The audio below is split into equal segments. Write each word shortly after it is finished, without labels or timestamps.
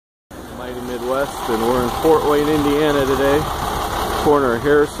Mighty Midwest, and we're in Fort Wayne, Indiana today, corner of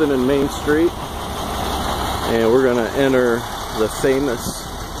Harrison and Main Street, and we're going to enter the famous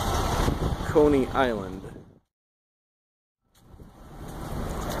Coney Island.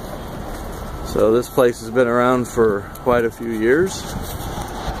 So this place has been around for quite a few years.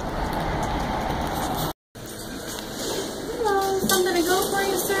 Hello, something to go for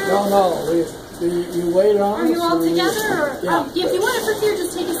you, sir? No, you wait on us. Are you all together? Or, yeah. if you want it for here,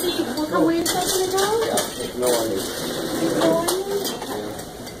 just take a seat. We'll come wait a second and go. Yeah, no onions. No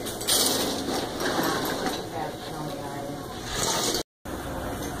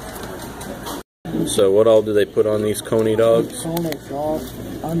onions? So what all do they put on these Coney dogs? Coney sauce,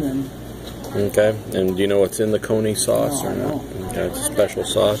 onion. Okay, and do you know what's in the Coney sauce or not? Okay, it's a special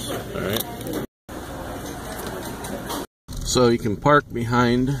sauce. Alright. So you can park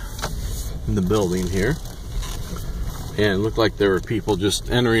behind the building here. And it looked like there were people just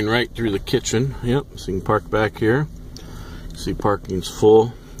entering right through the kitchen. Yep, so you can park back here. See, parking's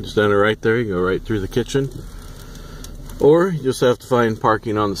full. Just enter right there, you go right through the kitchen. Or you just have to find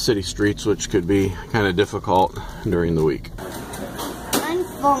parking on the city streets, which could be kind of difficult during the week. I'm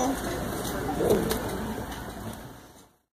full.